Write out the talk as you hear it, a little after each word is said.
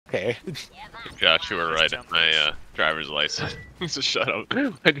Okay. Josh, you were right. My driver's license. So shut up.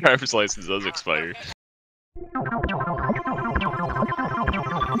 My driver's license does expire.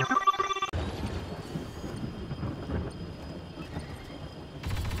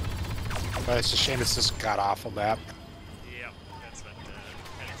 But it's a shame it's just god awful map. Yep, that's what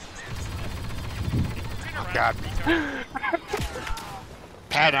Oh god.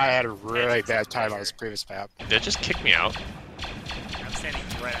 Pat and I had a really bad time on this previous map. Did it just kick me out? I'm standing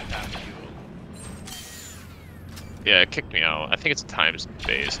right on top of you. Yeah, it kicked me out. I think it's times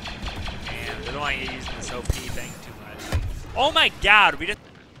based. And we don't want you using this OP thing too much. Oh my god, we just...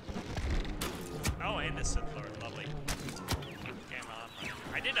 Oh, and this Sith Lord, lovely. Game on.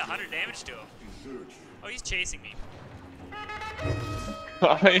 I did 100 damage to him. Oh, he's chasing me.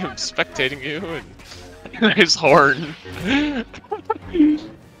 I am spectating you and his horn.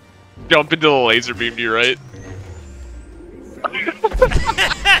 Jump into the laser beam to your right.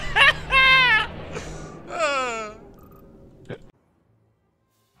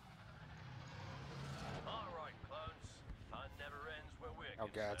 Oh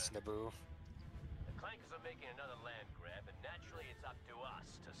god, it's Naboo. The clankers are making another land grab, and naturally it's up to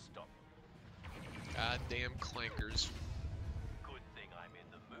us to stop. Goddamn clankers. Good thing I'm in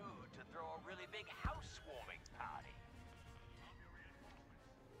the mood to throw a really big housewarming party.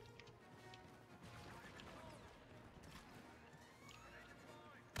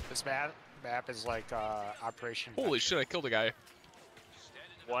 This map is like Operation. Holy shit, I killed a guy.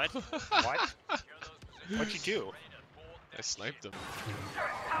 What? What? What'd you do? I sniped him.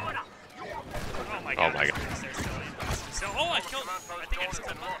 Oh my god. Oh my god. They're still in. So, oh, I killed... I think I just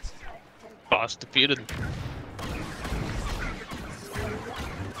killed one. Boss defeated.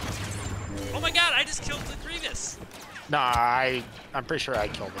 Oh my god, I just killed the Grievous! Nah, I'm pretty sure I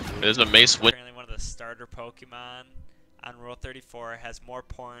killed him. There's a mace win. Apparently one of the starter Pokemon on Rule 34 has more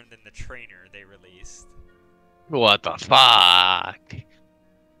porn than the trainer they released. What the fuck?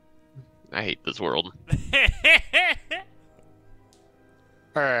 I hate this world.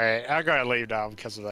 Alright, I'm gonna leave now because of that.